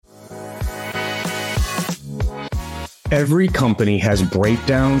Every company has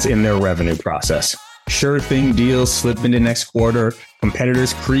breakdowns in their revenue process. Sure thing deals slip into next quarter,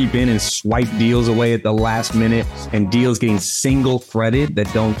 competitors creep in and swipe deals away at the last minute, and deals getting single threaded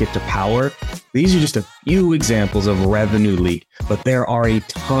that don't get to power. These are just a few examples of revenue leak, but there are a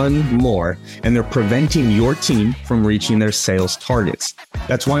ton more, and they're preventing your team from reaching their sales targets.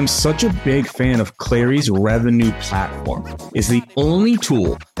 That's why I'm such a big fan of Clari's revenue platform. It's the only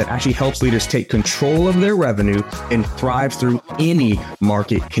tool that actually helps leaders take control of their revenue and thrive through any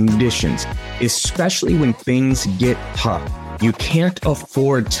market conditions, especially when things get tough. You can't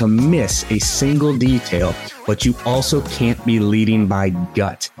afford to miss a single detail, but you also can't be leading by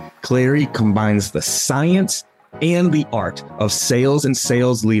gut. Clari combines the science and the art of sales and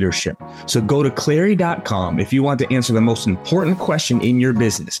sales leadership. So go to Clari.com if you want to answer the most important question in your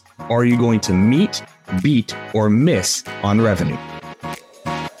business. Are you going to meet, beat, or miss on revenue?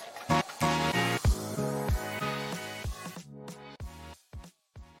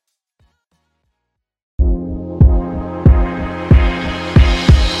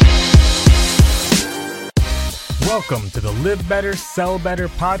 Welcome to the Live Better, Sell Better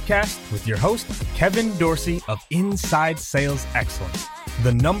podcast with your host, Kevin Dorsey of Inside Sales Excellence,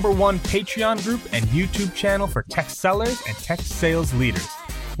 the #1 Patreon group and YouTube channel for tech sellers and tech sales leaders,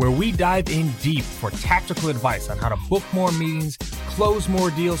 where we dive in deep for tactical advice on how to book more meetings, close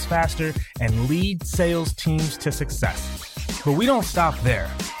more deals faster, and lead sales teams to success. But we don't stop there.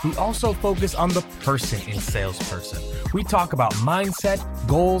 We also focus on the person in salesperson. We talk about mindset,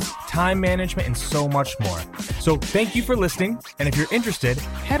 goals, time management, and so much more. So thank you for listening. And if you're interested,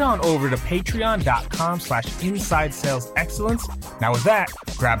 head on over to patreon.com/inside sales excellence. Now with that,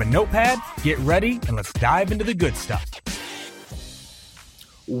 grab a notepad, get ready, and let's dive into the good stuff.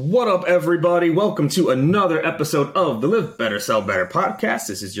 What up, everybody? Welcome to another episode of the Live Better, Sell Better podcast.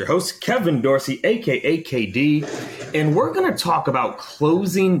 This is your host, Kevin Dorsey, aka KD, and we're going to talk about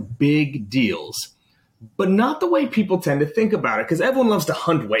closing big deals, but not the way people tend to think about it, because everyone loves to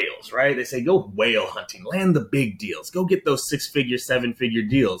hunt whales, right? They say, go whale hunting, land the big deals, go get those 6-figure, 7-figure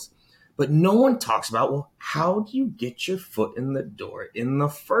deals. But no one talks about, well, how do you get your foot in the door in the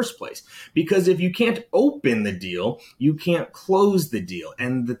first place? Because if you can't open the deal, you can't close the deal.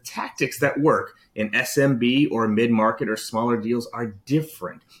 And the tactics that work in SMB or mid-market or smaller deals are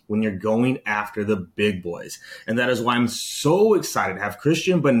different when you're going after the big boys. And that is why I'm so excited to have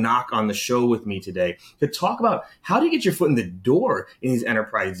Christian Banach on the show with me today to talk about how do you get your foot in the door in these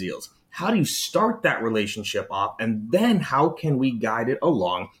enterprise deals? How do you start that relationship off? And then how can we guide it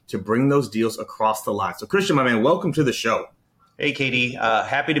along to bring those deals across the line? So Christian, my man, welcome to the show. Hey, Katie.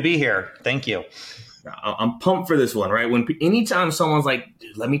 Happy to be here. Thank you. I'm pumped for this one, right? Anytime someone's like,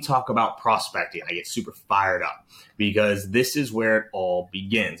 dude, let me talk about prospecting, I get super fired up because this is where it all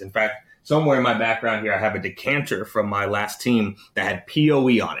begins. In fact, somewhere in my background here, I have a decanter from my last team that had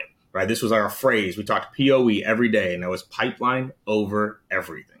POE on it, right? This was our phrase. We talked POE every day, and that was pipeline over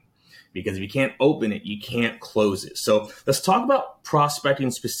everything. Because if you can't open it, you can't close it. So let's talk about prospecting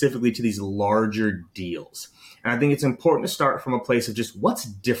specifically to these larger deals. And I think it's important to start from a place of just what's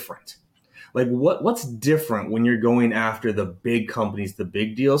different. Like what's different when you're going after the big companies, the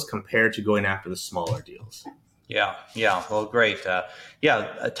big deals, compared to going after the smaller deals? Yeah. Well, great. A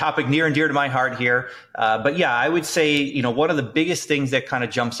topic near and dear to my heart here. But yeah, I would say, one of the biggest things that kind of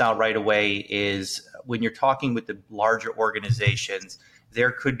jumps out right away is when you're talking with the larger organizations, there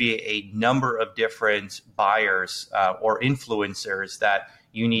could be a number of different buyers or influencers that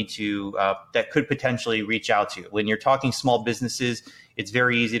you need to that could potentially reach out to. When you're talking small businesses, it's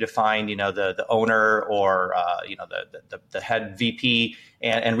very easy to find the owner or the head VP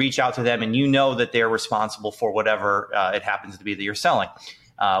and reach out to them, and that they're responsible for whatever it happens to be that you're selling.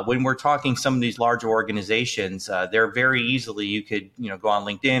 When we're talking some of these larger organizations, they're very easily, you could go on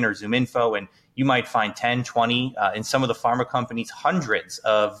LinkedIn or ZoomInfo, and you might find 10, 20, in some of the pharma companies, hundreds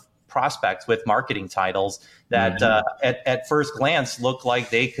of prospects with marketing titles that at first glance look like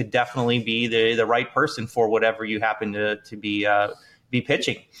they could definitely be the right person for whatever you happen to be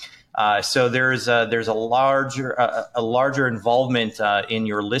pitching. So there's a larger involvement in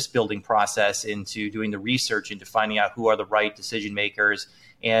your list building process into doing the research into finding out who are the right decision makers.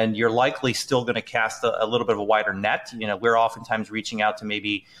 And you're likely still going to cast a little bit of a wider net. We're oftentimes reaching out to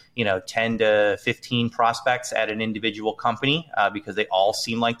maybe 10 to 15 prospects at an individual company because they all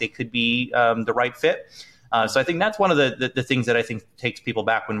seem like they could be the right fit. So I think that's one of the things that I think takes people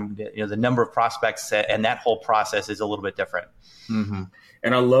back when the number of prospects and that whole process is a little bit different. Mm-hmm.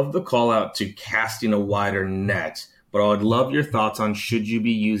 And I love the call out to casting a wider net, but I would love your thoughts on should you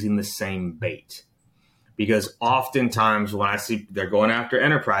be using the same bait? Because oftentimes when I see they're going after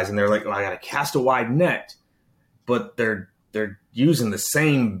enterprise and they're like, oh, I got to cast a wide net, but they're using the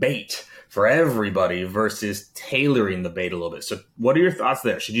same bait for everybody versus tailoring the bait a little bit. So what are your thoughts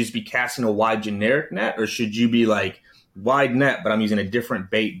there? Should you just be casting a wide generic net, or should you be like wide net, but I'm using a different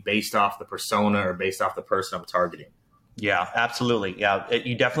bait based off the persona or based off the person I'm targeting? Yeah, absolutely. Yeah,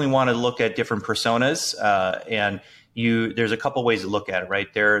 you definitely want to look at different personas, and there's a couple ways to look at it,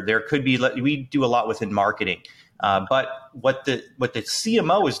 right? There could be, we do a lot within marketing. But what the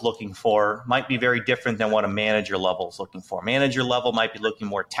CMO is looking for might be very different than what a manager level is looking for. Manager level might be looking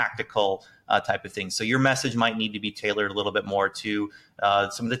more tactical type of things. So your message might need to be tailored a little bit more to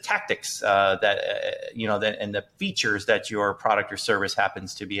some of the tactics and the features that your product or service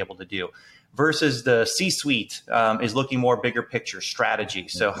happens to be able to do. Versus the C-suite is looking more bigger picture strategy.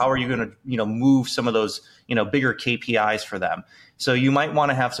 So how are you going to move some of those bigger KPIs for them? So you might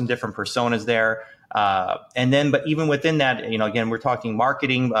want to have some different personas there. But even within that, again, we're talking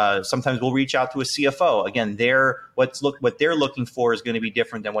marketing. Sometimes we'll reach out to a CFO. Again, what they're looking for is going to be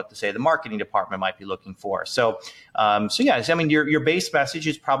different than what the marketing department might be looking for. So your base message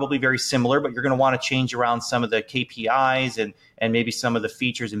is probably very similar, but you're going to want to change around some of the KPIs and maybe some of the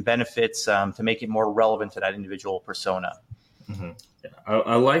features and benefits to make it more relevant to that individual persona. Mm-hmm. Yeah,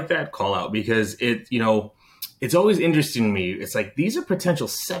 I like that call out because it's always interesting to me. It's like, these are potential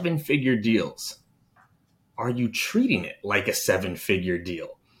 7-figure deals. Are you treating it like a 7-figure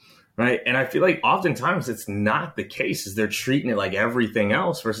deal, right? And I feel like oftentimes it's not the case. Is they're treating it like everything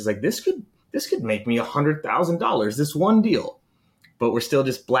else versus like, this could make me $100,000, this one deal, but we're still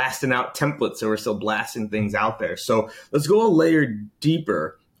just blasting out templates. So we're still blasting things out there. So let's go a layer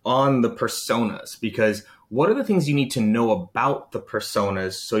deeper on the personas, because what are the things you need to know about the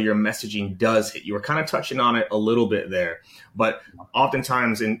personas so your messaging does hit? You were kind of touching on it a little bit there, but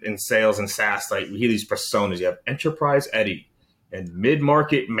oftentimes in sales and SaaS, like, we hear these personas. You have enterprise Eddie and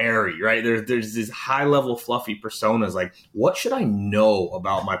mid-market Mary, right? There's these high-level fluffy personas. Like, what should I know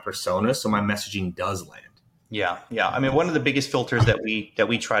about my persona so my messaging does land? Yeah. I mean, one of the biggest filters that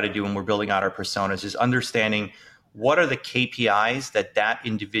we try to do when we're building out our personas is understanding what are the KPIs that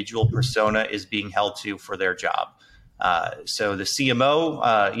individual persona is being held to for their job. So the CMO,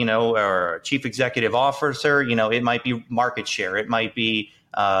 or chief executive officer, it might be market share. It might be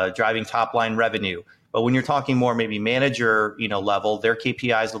driving top line revenue. But when you're talking more maybe manager, level, their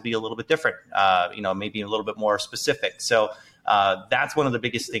KPIs will be a little bit different, maybe a little bit more specific. So that's one of the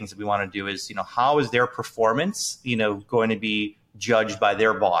biggest things that we want to do is, how is their performance, going to be judged by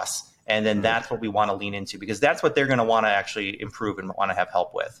their boss? And then that's what we want to lean into, because that's what they're going to want to actually improve and want to have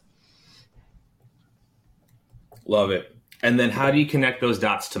help with. Love it. And then how do you connect those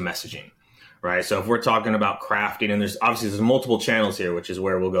dots to messaging, right? So if we're talking about crafting, and there's multiple channels here, which is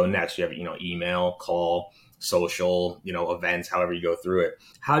where we'll go next. You have, email, call, social, events, however you go through it.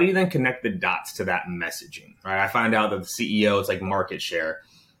 How do you then connect the dots to that messaging, right? I find out that the CEO, it's like market share.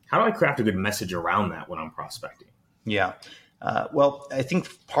 How do I craft a good message around that when I'm prospecting? Yeah. Well, I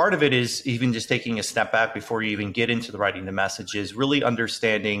think part of it is even just taking a step back before you even get into the writing the message, is really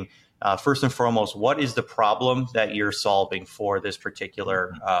understanding, first and foremost, what is the problem that you're solving for this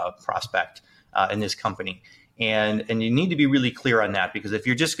particular prospect in this company. And you need to be really clear on that, because if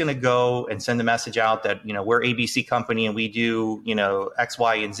you're just going to go and send a message out that, we're ABC company and we do, X,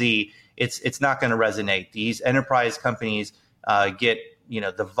 Y, and Z, it's not going to resonate. These enterprise companies get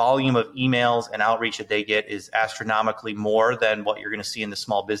the volume of emails and outreach that they get is astronomically more than what you're going to see in the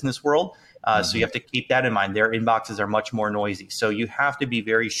small business world. So you have to keep that in mind. Their inboxes are much more noisy. So you have to be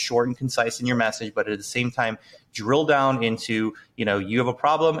very short and concise in your message, but at the same time, drill down into, you have a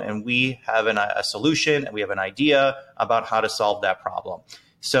problem and we have a solution and we have an idea about how to solve that problem.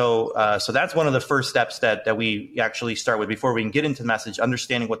 So that's one of the first steps that we actually start with before we can get into the message,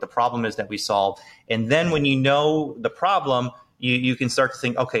 understanding what the problem is that we solve. And then when you know the problem, you can start to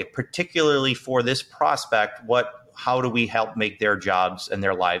think, okay, particularly for this prospect, how do we help make their jobs and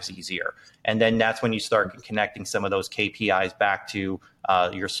their lives easier? And then that's when you start connecting some of those KPIs back to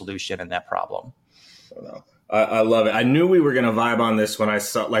your solution and that problem. I love it. I knew we were going to vibe on this when I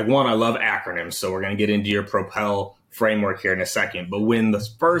saw, I love acronyms. So we're going to get into your Propel framework here in a second. But when the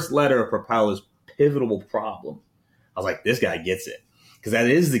first letter of Propel is pivotal problem, I was like, this guy gets it. Because that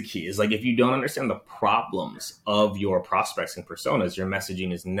is the key. Is like, if you don't understand the problems of your prospects and personas, your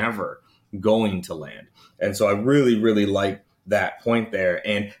messaging is never going to land. And so I really, really like that point there.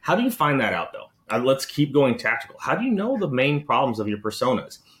 And how do you find that out, though? Let's keep going tactical. How do you know the main problems of your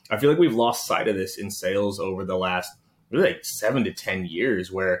personas? I feel like we've lost sight of this in sales over the last really 7 to 10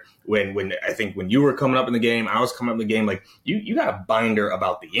 years, where when I think when you were coming up in the game, I was coming up in the game, like you got a binder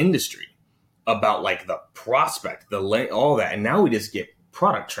about the industry, about like the prospect, all that. And now we just get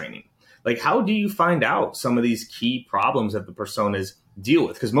product training. Like, how do you find out some of these key problems that the personas deal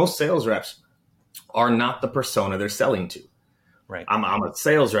with? Because most sales reps are not the persona they're selling to. Right. I'm a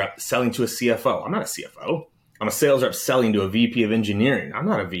sales rep selling to a CFO. I'm not a CFO. I'm a sales rep selling to a VP of engineering. I'm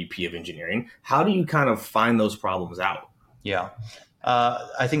not a VP of engineering. How do you kind of find those problems out? Yeah.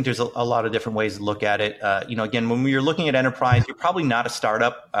 I think there's a lot of different ways to look at it. Again, when you're looking at enterprise, you're probably not a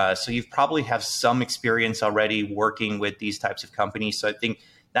startup. So you probably have some experience already working with these types of companies. So I think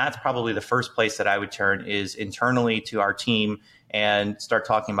that's probably the first place that I would turn is internally to our team and start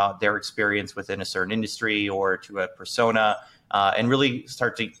talking about their experience within a certain industry or to a persona, and really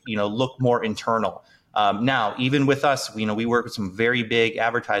start to, look more internal. Now, even with us, we work with some very big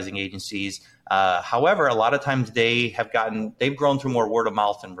advertising agencies. However, a lot of times they've grown through more word of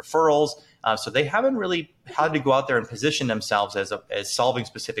mouth and referrals. So they haven't really had to go out there and position themselves as solving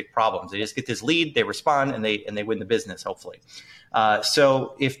specific problems. They just get this lead, they respond, and they win the business, hopefully.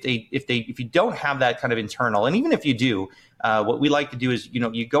 So if you don't have that kind of internal, and even if you do, what we like to do is,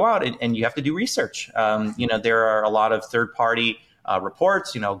 you go out and you have to do research. There are a lot of third-party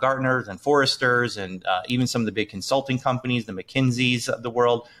reports, Gartners and Forresters, and even some of the big consulting companies, the McKinseys of the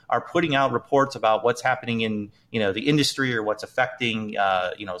world, are putting out reports about what's happening in, the industry or what's affecting,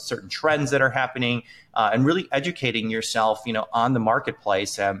 certain trends that are happening, and really educating yourself, on the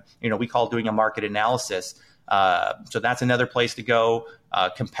marketplace. We call doing a market analysis. So that's another place to go.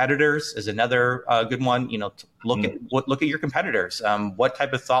 Competitors is another good one. Look at your competitors. What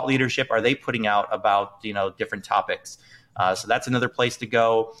type of thought leadership are they putting out about different topics? So that's another place to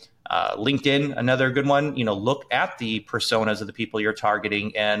go. LinkedIn, another good one. Look at the personas of the people you're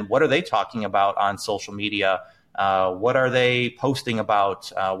targeting and what are they talking about on social media? What are they posting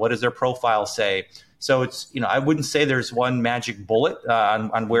about? What does their profile say? So it's, I wouldn't say there's one magic bullet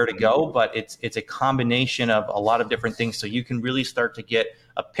on where to go, but it's a combination of a lot of different things. So you can really start to get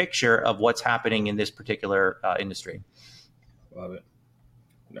a picture of what's happening in this particular industry. Love it.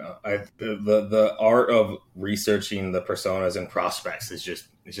 No, the art of researching the personas and prospects is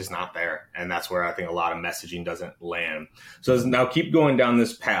just not there. And that's where I think a lot of messaging doesn't land. So now keep going down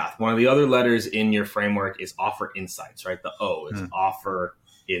this path. One of the other letters in your framework is offer insights, right? The O is offer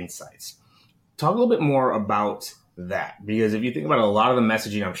insights. Talk a little bit more about that, because if you think about a lot of the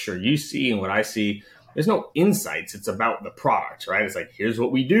messaging I'm sure you see and what I see, there's no insights. It's about the product, right? It's like, here's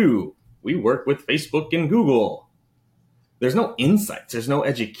what we do. We work with Facebook and Google. There's no insights. There's no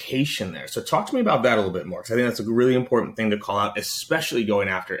education there. So talk to me about that a little bit more, because I think that's a really important thing to call out, especially going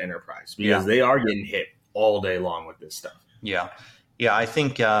after enterprise, because they are getting hit all day long with this stuff. Yeah. Yeah, I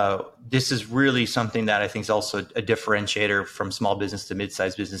think this is really something that I think is also a differentiator from small business to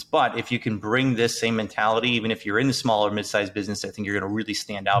mid-sized business. But if you can bring this same mentality, even if you're in the small or mid-sized business, I think you're going to really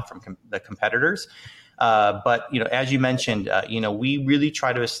stand out from the competitors. But as you mentioned, we really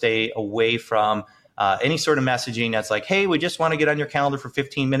try to stay away from any sort of messaging that's like, hey, we just want to get on your calendar for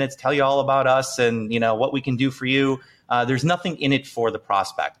 15 minutes, tell you all about us and, what we can do for you. There's nothing in it for the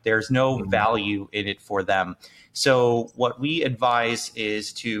prospect. There's no value in it for them. So what we advise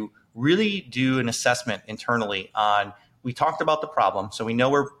is to really do an assessment internally on, we talked about the problem, so we know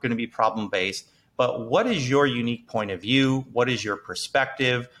we're going to be problem-based, but what is your unique point of view? What is your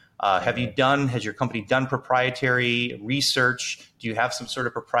perspective? Has your company done proprietary research? Do you have some sort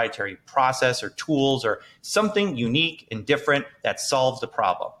of proprietary process or tools or something unique and different that solves the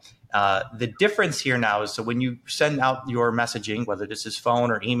problem? The difference here now is, so when you send out your messaging, whether this is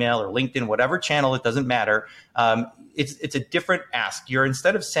phone or email or LinkedIn, whatever channel, it doesn't matter. It's a different ask. You're,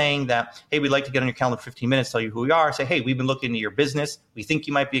 instead of saying that, hey, we'd like to get on your calendar for 15 minutes, tell you who we are, say, hey, we've been looking into your business. We think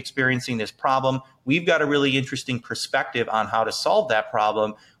you might be experiencing this problem. We've got a really interesting perspective on how to solve that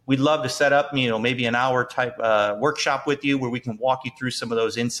problem. We'd love to set up, maybe an hour type workshop with you where we can walk you through some of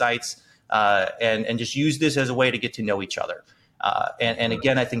those insights and just use this as a way to get to know each other. And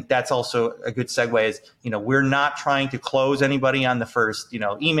again, I think that's also a good segue is, we're not trying to close anybody on the first,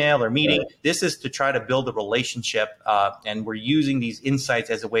 email or meeting. Right. This is to try to build a relationship. And we're using these insights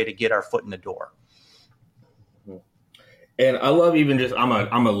as a way to get our foot in the door. And I love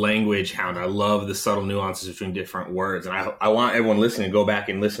I'm a language hound. I love the subtle nuances between different words. And I want everyone listening to go back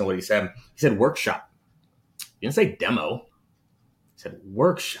and listen to what he said. He said workshop. He didn't say demo. He said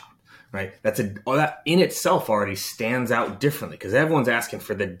workshop. Right. That in itself already stands out differently, because everyone's asking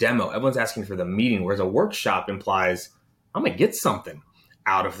for the demo. Everyone's asking for the meeting, whereas a workshop implies I'm going to get something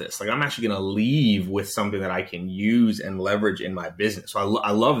out of this. Like, I'm actually going to leave with something that I can use and leverage in my business. So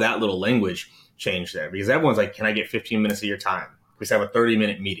I love that little language change there, because everyone's like, can I get 15 minutes of your time? We have a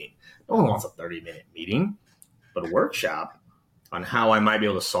 30-minute meeting. No one wants a 30-minute meeting, but a workshop on how I might be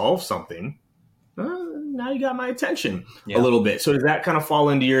able to solve something. now you got my attention a little bit. So does that kind of fall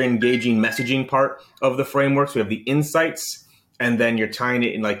into your engaging messaging part of the framework? So we have the insights, and then you're tying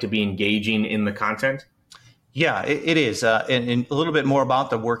it in like to be engaging in the content? Yeah, it is. And a little bit more about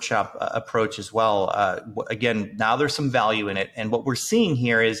the workshop approach as well. Again, now there's some value in it. And what we're seeing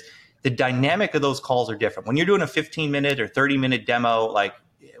here is the dynamic of those calls are different. When you're doing a 15-minute or 30-minute demo, like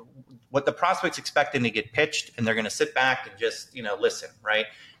what the prospect's expecting to get pitched, and they're going to sit back and just, listen, right?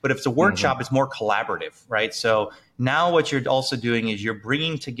 But if it's a workshop, it's more collaborative, right? So now what you're also doing is you're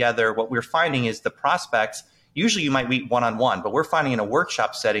bringing together, what we're finding is the prospects, usually you might meet one-on-one, but we're finding in a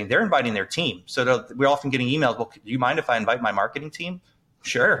workshop setting, they're inviting their team. So we're often getting emails, well, do you mind if I invite my marketing team?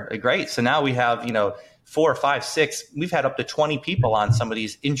 Sure, great. So now we have, 4, 5, 6, we've had up to 20 people on some of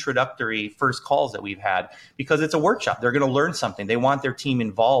these introductory first calls that we've had because it's a workshop. They're going to learn something. They want their team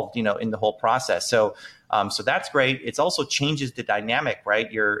involved, in the whole process. So that's great. It also changes the dynamic,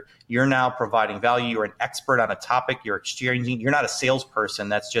 right? You're now providing value. You're an expert on a topic. You're exchanging. You're not a salesperson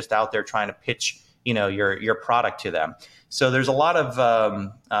that's just out there trying to pitch your product to them. So there's a lot of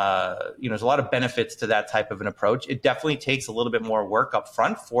there's a lot of benefits to that type of an approach. It definitely takes a little bit more work up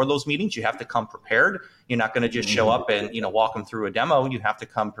front for those meetings. You have to come prepared. You're not going to just show up and walk them through a demo. You have to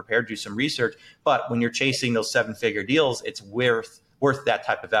come prepared, do some research. But when you're chasing those 7-figure deals, it's worth that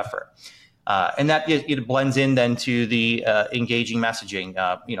type of effort. And that it blends in then to the engaging messaging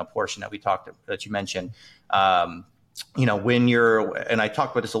portion that you mentioned. When you're, and I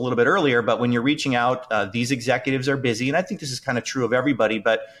talked about this a little bit earlier, but when you're reaching out, these executives are busy. And I think this is kind of true of everybody,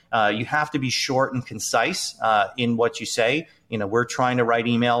 but you have to be short and concise in what you say. We're trying to write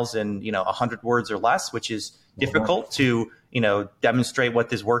emails in, 100 words or less, which is difficult to, demonstrate what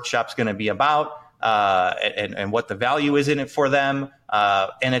this workshop's going to be about and what the value is in it for them.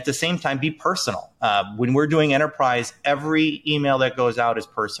 And at the same time, be personal. When we're doing enterprise, every email that goes out is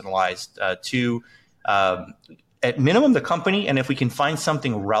personalized to at minimum, the company, and if we can find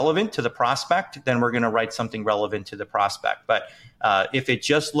something relevant to the prospect, then we're going to write something relevant to the prospect. But if it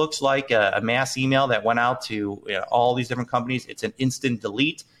just looks like a mass email that went out to all these different companies, it's an instant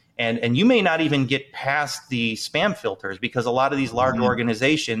delete. And you may not even get past the spam filters because a lot of these large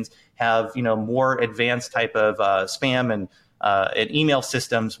organizations have more advanced type of spam and email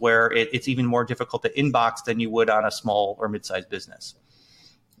systems where it's even more difficult to inbox than you would on a small or mid-sized business.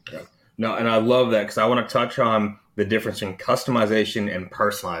 Yeah. No, and I love that because I want to touch on the difference in customization and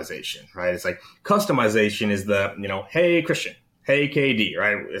personalization, right? It's like customization is the, hey, Christian, hey, KD,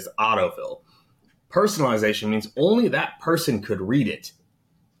 right? It's autofill. Personalization means only that person could read it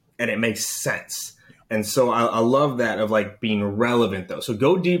and it makes sense. And so I love that of like being relevant though. So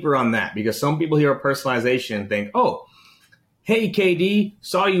go deeper on that because some people hear personalization and think, oh, hey, KD,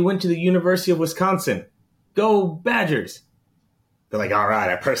 saw you went to the University of Wisconsin. Go Badgers. They're like, all right,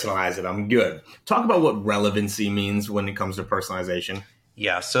 I personalize it. I'm good. Talk about what relevancy means when it comes to personalization.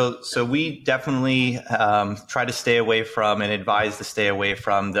 Yeah, so we definitely try to stay away from and advise to stay away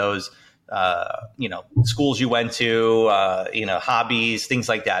from those, schools you went to, hobbies, things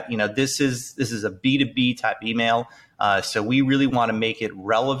like that. This is a B2B type email. So we really want to make it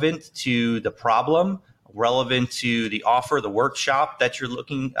relevant to the problem, relevant to the offer, the workshop that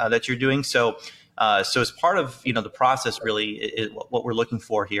you're doing. So as part of, the process really what we're looking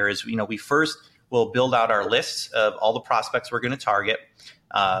for here is, we first will build out our lists of all the prospects we're going to target.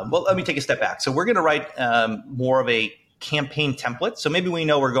 Well, let me take a step back. So we're going to write more of a campaign template. So maybe we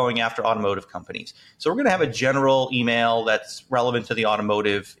know we're going after automotive companies. So we're going to have a general email that's relevant to the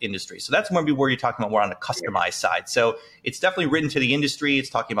automotive industry. So that's maybe where you're talking about more on the customized side. So it's definitely written to the industry. It's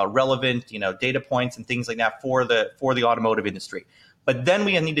talking about relevant, data points and things like that for the automotive industry. But then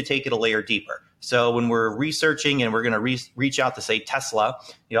we need to take it a layer deeper. So when we're researching and we're going to reach out to say Tesla,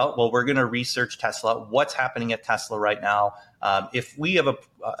 we're going to research Tesla. What's happening at Tesla right now? If we have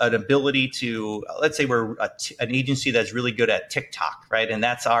an ability to, let's say we're an agency that's really good at TikTok, right? And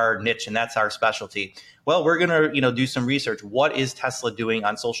that's our niche and that's our specialty. Well, we're going to, do some research. What is Tesla doing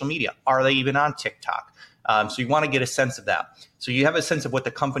on social media? Are they even on TikTok? So you want to get a sense of that. So you have a sense of what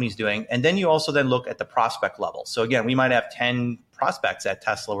the company's doing. And then you also then look at the prospect level. So again, we might have 10 prospects at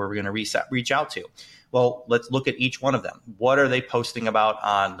Tesla where we're going to reach out to. Well, let's look at each one of them. What are they posting about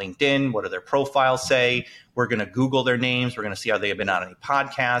on LinkedIn? What do their profiles say? We're going to Google their names. We're going to see how they have been on any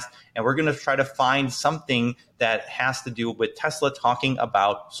podcast. And we're going to try to find something that has to do with Tesla talking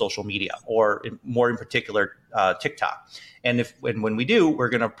about social media or more in particular, TikTok. And when we do, we're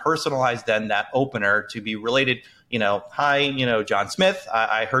going to personalize then that opener to be related. Hi, John Smith,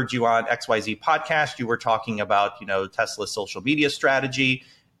 I heard you on XYZ podcast. You were talking about, Tesla's social media strategy.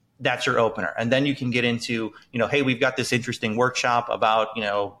 that's your opener. And then you can get into, hey, we've got this interesting workshop about,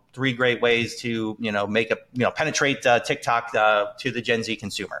 3 great ways to, penetrate TikTok to the Gen Z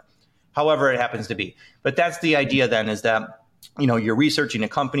consumer, however it happens to be. But that's the idea then, is that, you're researching a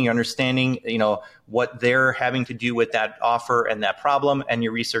company, understanding, what they're having to do with that offer and that problem, and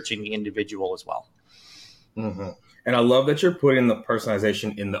you're researching the individual as well. Mm-hmm. And I love that you're putting the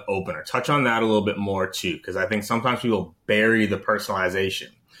personalization in the opener. Touch on that a little bit more too, because I think sometimes people bury the personalization,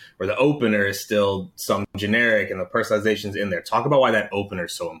 where the opener is still some generic and the personalization's in there. Talk about why that opener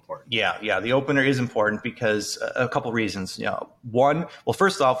is so important. Yeah. The opener is important because a couple reasons. One, well,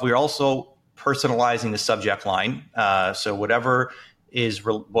 first off, we're also personalizing the subject line. So whatever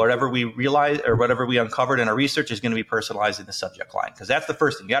we realize or whatever we uncovered in our research is going to be personalized in the subject line, because that's the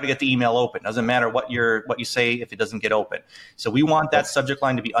first thing. You got to get the email open. Doesn't matter what you say if it doesn't get open. So we want that subject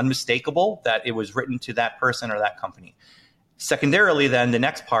line to be unmistakable, that it was written to that person or that company. Secondarily, then the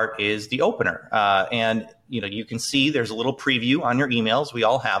next part is the opener. And you can see there's a little preview on your emails. We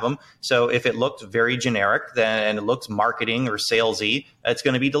all have them. So if it looked very generic, then it looks marketing or salesy, it's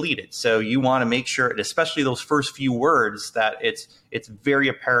going to be deleted. So you want to make sure, especially those first few words, that it's very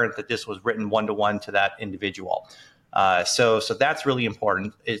apparent that this was written one-to-one to that individual. So that's really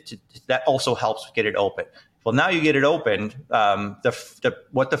important. That also helps get it open. Well, now you get it opened.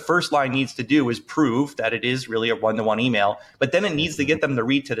 What the first line needs to do is prove that it is really a one-to-one email, but then it needs to get them to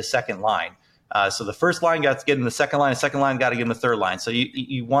read to the second line. So the first line got to get in the second line got to get in the third line. So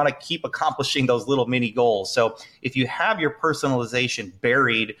you want to keep accomplishing those little mini goals. So if you have your personalization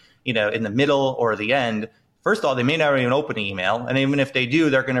buried, in the middle or the end, first of all, they may not even open an email. And even if they do,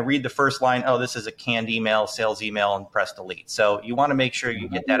 they're going to read the first line. Oh, this is a canned email, sales email, and press delete. So you want to make sure you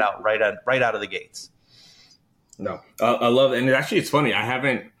get that out right out of the gates. No, I love it. And it's funny. I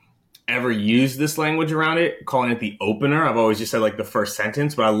haven't ever used this language around it, calling it the opener. I've always just said like the first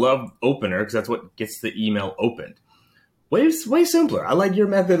sentence, but I love opener because that's what gets the email opened. Way simpler. I like your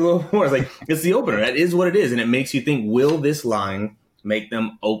method a little more. It's like, it's the opener. That is what it is. And it makes you think, will this line make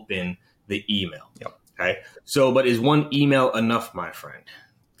them open the email? Yep. Okay. So, but is one email enough, my friend?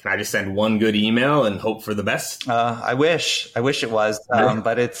 Can I just send one good email and hope for the best? I wish it was,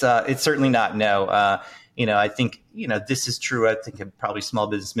 but it's certainly not. No. I think, this is true. I think in probably small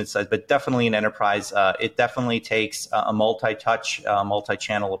business, mid-size, but definitely in enterprise, it definitely takes a multi-touch,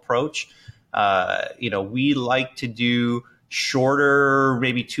 multi-channel approach. We like to do shorter,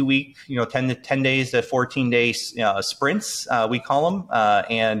 maybe 2 week, 10 days to 14 days sprints, we call them,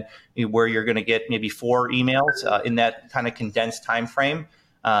 and where you're going to get maybe 4 emails in that kind of condensed time frame.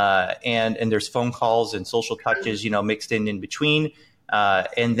 And there's phone calls and social touches, mixed in between.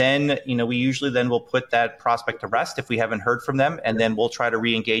 And then, we usually then will put that prospect to rest if we haven't heard from them, and then we'll try to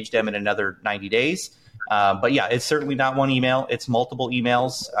re-engage them in another 90 days. But yeah, it's certainly not one email. It's multiple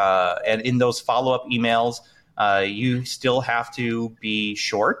emails. And in those follow-up emails, you still have to be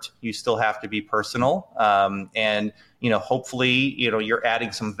short. You still have to be personal. And hopefully, you're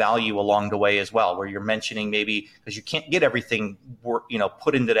adding some value along the way as well, where you're mentioning maybe, because you can't get everything,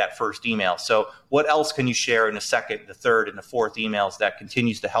 put into that first email. So what else can you share in the second, the third, and the fourth emails that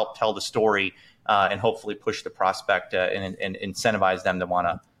continues to help tell the story and hopefully push the prospect and incentivize them to want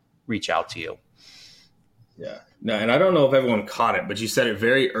to reach out to you? Yeah. No, and I don't know if everyone caught it, but you said it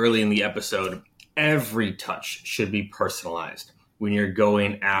very early in the episode. Every touch should be personalized when you're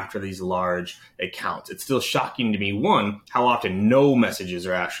going after these large accounts. It's still shocking to me, one, how often no messages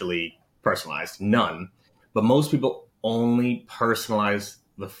are actually personalized, none. But most people only personalize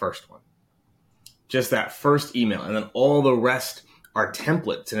the first one. Just that first email. And then all the rest are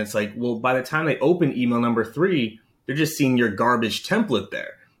templates. And it's like, well, by the time they open email number 3, they're just seeing your garbage template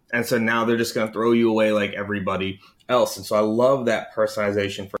there. And so now they're just going to throw you away like everybody else. And so I love that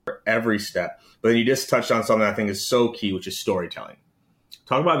personalization for every step. But then you just touched on something I think is so key, which is storytelling.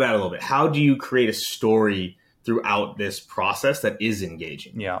 Talk about that a little bit. How do you create a story throughout this process that is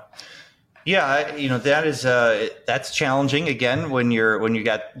engaging? Yeah, that is that's challenging again when you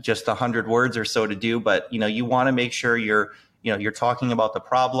got just 100 words or so to do. But you want to make sure you're talking about the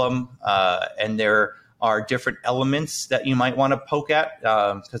problem, and there are different elements that you might want to poke at,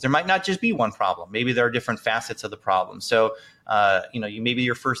 because there might not just be one problem. Maybe there are different facets of the problem. So, maybe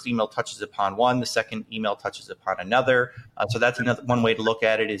your first email touches upon one, the second email touches upon another. So that's one way to look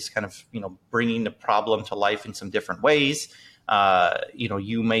at it, is kind of, bringing the problem to life in some different ways.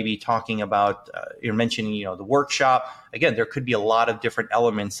 You may be talking about, you're mentioning, the workshop. Again, there could be a lot of different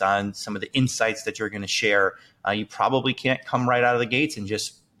elements on some of the insights that you're going to share. You probably can't come right out of the gates and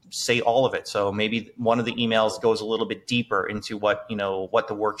just say all of it. So maybe one of the emails goes a little bit deeper into what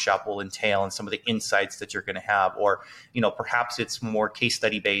the workshop will entail and some of the insights that you're going to have, or, perhaps it's more case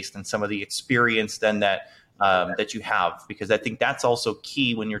study based and some of the experience then that you have, because I think that's also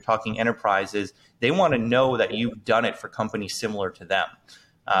key when you're talking enterprises. They want to know that you've done it for companies similar to them.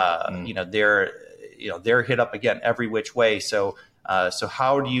 They're hit up again every which way. So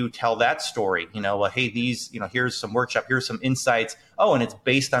how do you tell that story? Hey, here's some workshop, here's some insights. Oh, and it's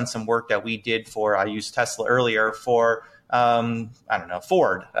based on some work that we did I used Tesla earlier for,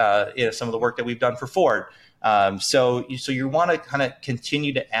 Ford, some of the work that we've done for Ford. So you want to kind of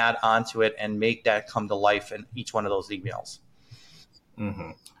continue to add onto it and make that come to life in each one of those emails.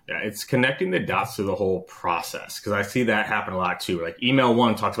 Mm-hmm. Yeah, it's connecting the dots to the whole process, because I see that happen a lot too. Like email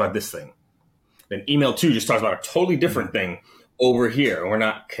 1 talks about this thing, then email 2 just talks about a totally different thing over here, and we're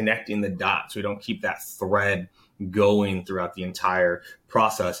not connecting the dots. We don't keep that thread going throughout the entire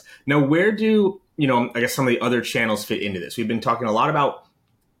process. Now, where do I guess some of the other channels fit into this? We've been talking a lot about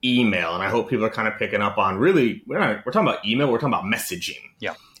email, and I hope people are kind of picking up on, really, we're talking about email, we're talking about messaging.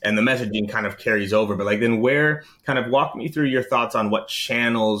 Yeah. And the messaging kind of carries over. But then where, kind of walk me through your thoughts on what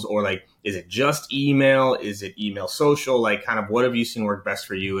channels, or is it just email? Is it email social? Kind of what have you seen work best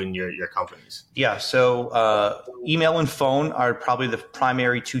for you and your companies? Yeah. So email and phone are probably the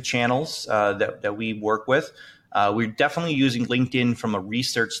primary 2 channels that we work with. We're definitely using LinkedIn from a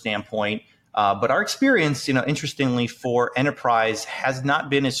research standpoint. But our experience, interestingly, for enterprise has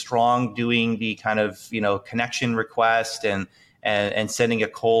not been as strong doing the kind of, connection request and sending a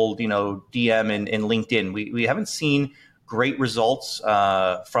cold, DM in LinkedIn. We haven't seen great results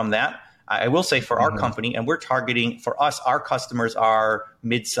from that. I will say for our company, and we're targeting, for us, our customers are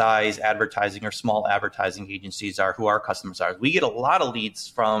mid-size advertising or small advertising agencies are who our customers are. We get a lot of leads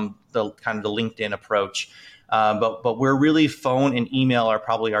from the kind of the LinkedIn approach. But we're really, phone and email are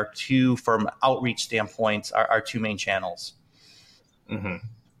probably our 2, from outreach standpoints, our 2 main channels. Mm-hmm.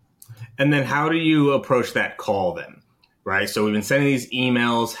 And then how do you approach that call then? Right. So we've been sending these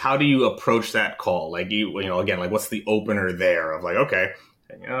emails. How do you approach that call? Again, what's the opener there of okay,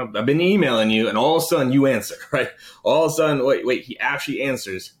 I've been emailing you, and all of a sudden you answer, right? All of a sudden, wait, he actually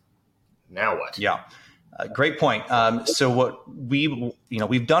answers. Now what? Yeah. Great point. So what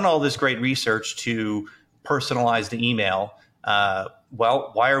we've done all this great research to personalize the email.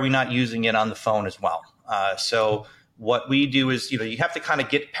 Well, why are we not using it on the phone as well? So what we do is, you have to kind of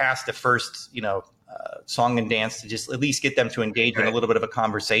get past the first, song and dance to just at least get them to engage in a little bit of a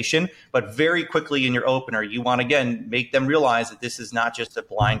conversation. But very quickly in your opener, you want to, again, make them realize that this is not just a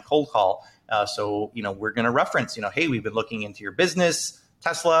blind cold call. So we're going to reference, hey, we've been looking into your business,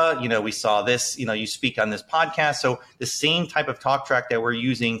 Tesla, we saw this, you speak on this podcast. So the same type of talk track that we're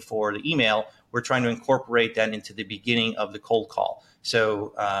using for the email, we're trying to incorporate that into the beginning of the cold call.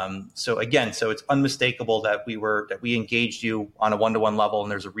 So it's unmistakable that we engaged you on a one-to-one level,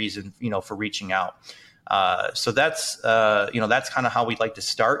 and there's a reason, for reaching out. So that's kind of how we'd like to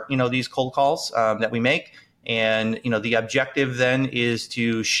start, these cold calls that we make. And, the objective then is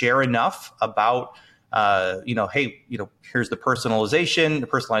to share enough about, hey, here's the personalization, the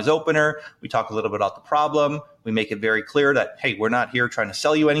personalized opener. We talk a little bit about the problem. We make it very clear that, hey, we're not here trying to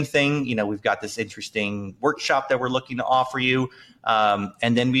sell you anything. We've got this interesting workshop that we're looking to offer you.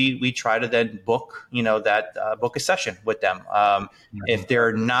 And then we try to then book, book a session with them. If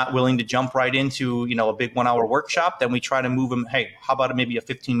they're not willing to jump right into, a big 1-hour workshop, then we try to move them. Hey, how about maybe a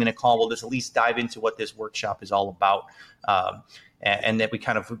 15-minute call? We'll just at least dive into what this workshop is all about. And that we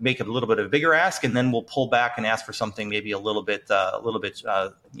kind of make it a little bit of a bigger ask, and then we'll pull back and ask for something maybe a little bit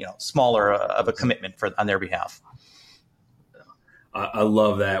smaller of a commitment on their behalf. I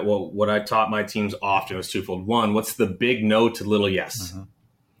love that. Well, what I taught my teams often was twofold. One, what's the big no to little yes? Mm-hmm.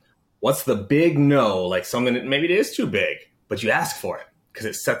 What's the big no? Like something that maybe it is too big, but you ask for it because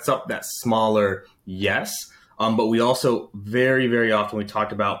it sets up that smaller yes. But we also very, very often we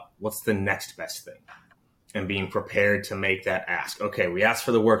talked about what's the next best thing. And being prepared to make that ask. Okay, we asked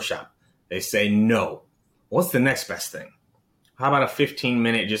for the workshop. They say no. What's the next best thing? How about a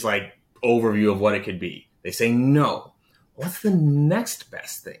 15-minute just overview of what it could be? They say no. What's the next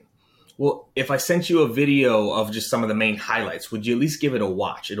best thing? Well, if I sent you a video of just some of the main highlights, would you at least give it a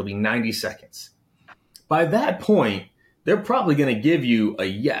watch? It'll be 90 seconds. By that point, they're probably going to give you a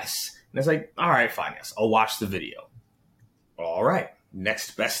yes. And it's all right, fine, yes, I'll watch the video. All right.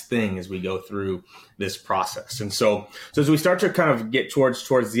 Next best thing as we go through this process. And so as we start to kind of get towards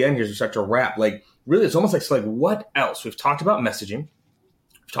the end here, as we start to wrap, really it's almost like what else? We've talked about messaging.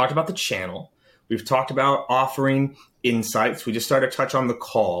 We've talked about the channel. We've talked about offering insights. We just started to touch on the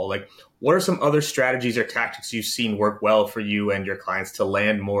call. Like, what are some other strategies or tactics you've seen work well for you and your clients to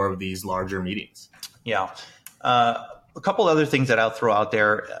land more of these larger meetings? Yeah. A couple other things that I'll throw out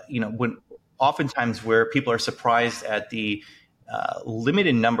there, when oftentimes where people are surprised at the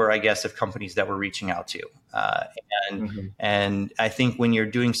limited number, I guess, of companies that we're reaching out to. And I think when you're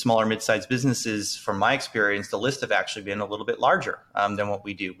doing smaller, mid-sized businesses, from my experience, the list have actually been a little bit larger than what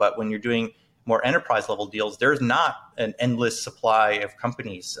we do. But when you're doing more enterprise level deals, there's not an endless supply of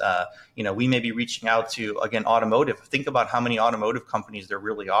companies. We may be reaching out to, again, automotive. Think about how many automotive companies there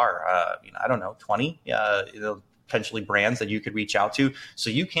really are. I don't know, 20, potentially brands that you could reach out to. So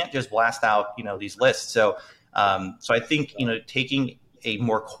you can't just blast out, these lists. So I think, taking a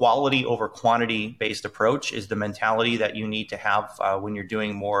more quality over quantity based approach is the mentality that you need to have when you're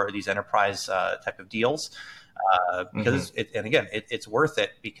doing more of these enterprise type of deals. Because it's worth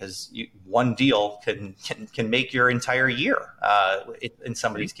it, because one deal can make your entire year in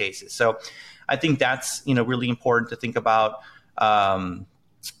some of these cases. So I think that's, really important to think about.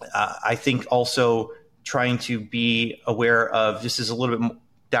 I think also trying to be aware of, this is a little bit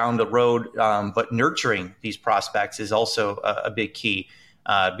down the road, but nurturing these prospects is also a big key.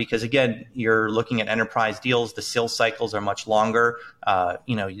 Because again, you're looking at enterprise deals, the sales cycles are much longer.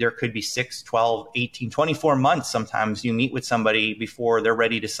 There could be 6, 12, 18, 24 months. Sometimes you meet with somebody before they're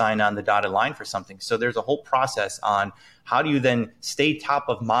ready to sign on the dotted line for something. So there's a whole process on how do you then stay top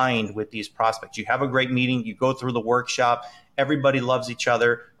of mind with these prospects. You have a great meeting, you go through the workshop, everybody loves each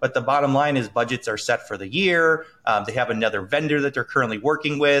other, but the bottom line is budgets are set for the year. They have another vendor that they're currently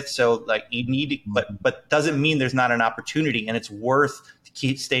working with. So like you need, but doesn't mean there's not an opportunity, and it's worth to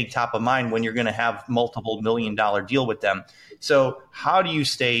keep staying top of mind when you're going to have multiple $1 million deal with them. So how do you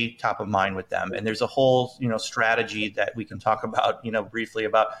stay top of mind with them? And there's a whole, strategy that we can talk about, briefly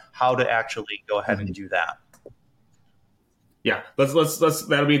about how to actually go ahead and do that. Yeah, let's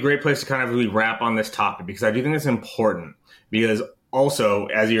that'll be a great place to kind of really wrap on this topic, because I do think it's important. Because also,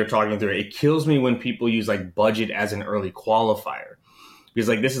 as you're talking through it kills me when people use like budget as an early qualifier. Because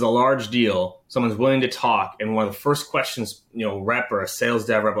like this is a large deal, someone's willing to talk, and one of the first questions, rep or a sales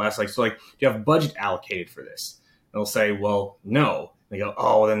dev rep will ask, do you have budget allocated for this? And they'll say, well, no. And they go,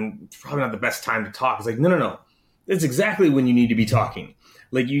 oh, then it's probably not the best time to talk. It's like, no. It's exactly when you need to be talking.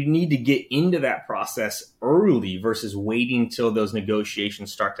 Like you need to get into that process early versus waiting till those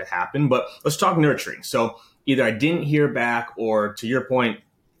negotiations start to happen. But let's talk nurturing. So either I didn't hear back, or to your point,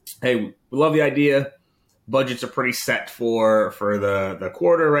 hey, we love the idea. Budgets are pretty set for the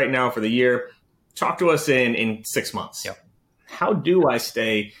quarter right now, for the year. Talk to us in 6 months. Yep. How do I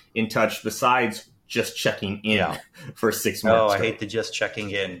stay in touch besides just checking in for 6 months? Oh, I hate the just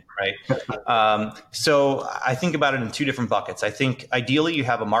checking in, right? So I think about it in two different buckets. I think ideally you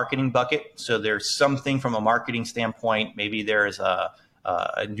have a marketing bucket. So there's something from a marketing standpoint. Maybe there's a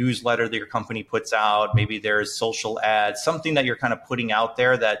newsletter that your company puts out. Maybe there's social ads, something that you're kind of putting out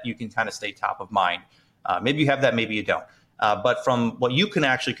there that you can kind of stay top of mind. Maybe you have that, maybe you don't. But from what you can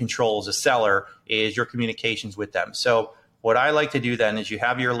actually control as a seller is your communications with them. So what I like to do then is you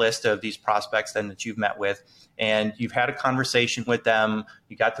have your list of these prospects then that you've met with, and you've had a conversation with them.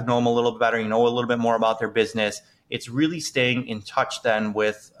 You got to know them a little bit better. You know a little bit more about their business. It's really staying in touch then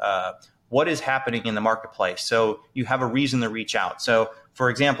with what is happening in the marketplace. So you have a reason to reach out. So for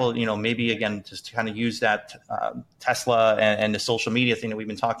example, maybe again, just to kind of use that Tesla and the social media thing that we've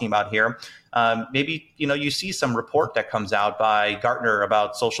been talking about here, maybe, you see some report that comes out by Gartner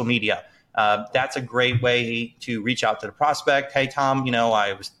about social media. That's a great way to reach out to the prospect. Hey, Tom,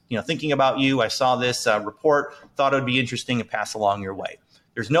 I was, thinking about you. I saw this report, thought it would be interesting to pass along your way.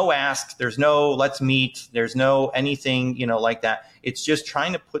 There's no ask. There's no let's meet. There's no anything, like that. It's just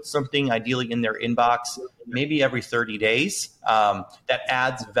trying to put something ideally in their inbox, maybe every 30 days, that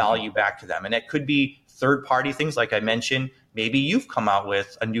adds value back to them. And it could be third-party things, like I mentioned. Maybe you've come out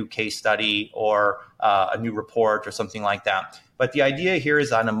with a new case study or a new report or something like that. But the idea here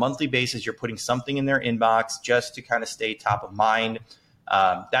is on a monthly basis, you're putting something in their inbox just to kind of stay top of mind.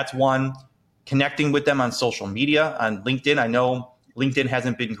 That's one. Connecting with them on social media, on LinkedIn. I know LinkedIn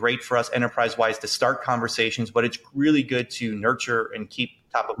hasn't been great for us enterprise-wise to start conversations, but it's really good to nurture and keep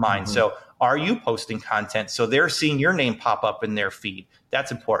top of mind. Mm-hmm. So are you posting content so they're seeing your name pop up in their feed? That's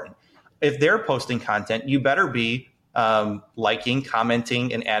important. If they're posting content, you better be liking,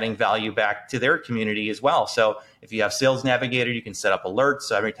 commenting, and adding value back to their community as well. So if you have Sales Navigator, you can set up alerts.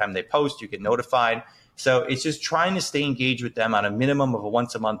 So every time they post, you get notified. So it's just trying to stay engaged with them on a minimum of a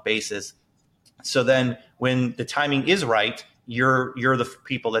once-a-month basis. So then when the timing is right, you're the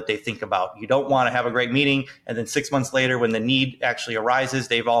people that they think about. You don't want to have a great meeting, and then 6 months later, when the need actually arises,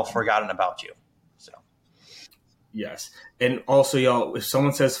 they've all forgotten about you. Yes. And also, y'all, if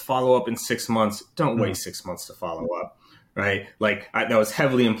someone says follow up in 6 months, don't wait 6 months to follow up, right? Like that was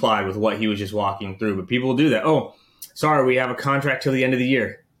heavily implied with what he was just walking through. But people will do that. Oh, sorry, we have a contract till the end of the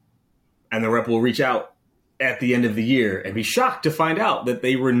year. And the rep will reach out at the end of the year and be shocked to find out that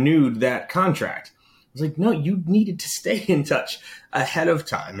they renewed that contract. It's like, no, you needed to stay in touch ahead of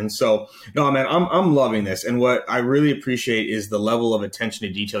time. And so, no, man, I'm loving this. And what I really appreciate is the level of attention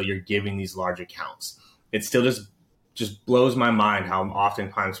to detail you're giving these large accounts. It still just blows my mind how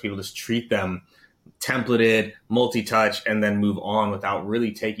oftentimes people just treat them templated, multi-touch, and then move on without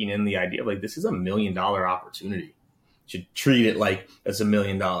really taking in the idea of like, this is $1 million opportunity. You should treat it like it's $1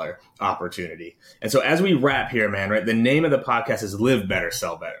 million opportunity. And so as we wrap here, man, right, the name of the podcast is Live Better,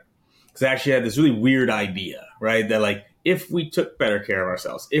 Sell Better. Because I actually had this really weird idea, right? That like, if we took better care of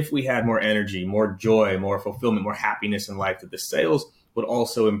ourselves, if we had more energy, more joy, more fulfillment, more happiness in life, that the sales would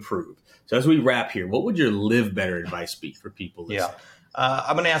also improve. So as we wrap here, what would your live better advice be for people listening? Yeah.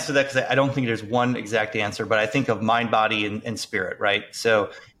 I'm going to answer that because I don't think there's one exact answer, but I think of mind, body, and spirit, right?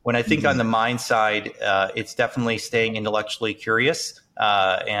 So when I think on the mind side, it's definitely staying intellectually curious.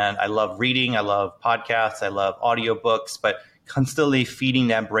 And I love reading. I love podcasts. I love audiobooks, but constantly feeding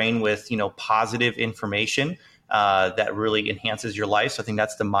that brain with, positive information that really enhances your life. So I think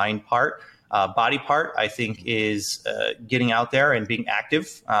that's the mind part. Body part, I think, is getting out there and being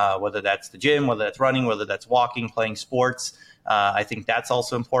active, whether that's the gym, whether that's running, whether that's walking, playing sports. I think that's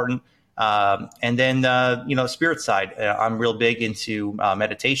also important. And then, spirit side, I'm real big into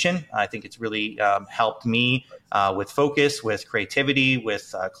meditation. I think it's really helped me with focus, with creativity,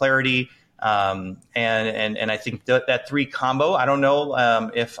 with clarity. And I think that three combo, I don't know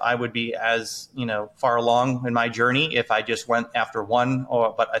if I would be as, far along in my journey if I just went after one,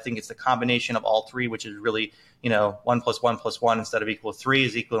 but I think it's the combination of all three, which is really, 1 + 1 + 1 instead of equal to 3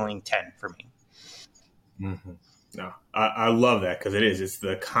 is equaling 10 for me. Mm-hmm. No, I love that because it's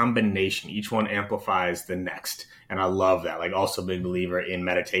the combination. Each one amplifies the next. And I love that. Like, also big believer in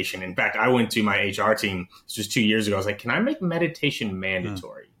meditation. In fact, I went to my HR team just 2 years ago. I was like, can I make meditation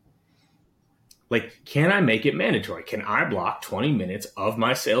mandatory? Like, can I make it mandatory? Can I block 20 minutes of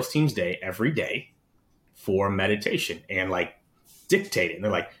my sales team's day every day for meditation and like dictate it? And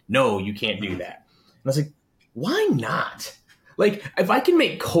they're like, no, you can't do that. And I was like, why not? Like, if I can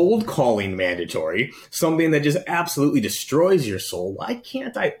make cold calling mandatory, something that just absolutely destroys your soul, why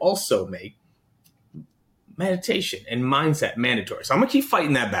can't I also make meditation and mindset mandatory? So I'm gonna keep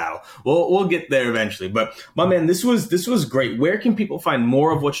fighting that battle. We'll get there eventually. But my man, this was great. Where can people find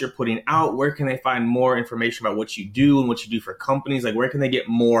more of what you're putting out? Where can they find more information about what you do and what you do for companies? Like, where can they get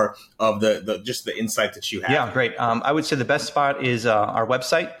more of the just the insight that you have? Yeah, great. I would say the best spot is our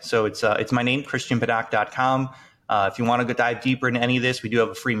website. So it's my name, christianpadak.com. If you want to dive deeper into any of this, we do have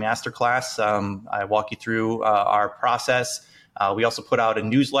a free masterclass. I walk you through our process. We also put out a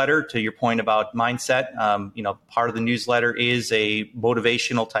newsletter, to your point about mindset. Part of the newsletter is a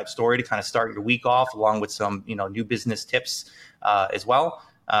motivational type story to kind of start your week off, along with some, new business tips as well.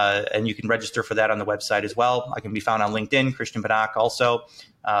 And you can register for that on the website as well. I can be found on LinkedIn, Christian Padak also.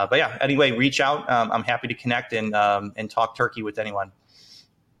 But yeah, anyway, reach out. I'm happy to connect and talk turkey with anyone.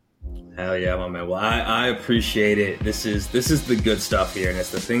 Hell yeah, my man. Well, I appreciate it. This is the good stuff here, and it's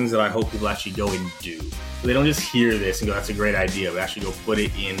the things that I hope people actually go and do. They don't just hear this and go, that's a great idea, but actually go put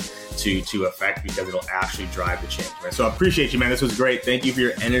it into effect, because it'll actually drive the change, man. So I appreciate you, man. This was great. Thank you for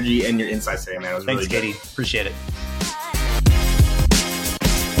your energy and your insights today, man. It was Thanks, really good. Katie. Appreciate it.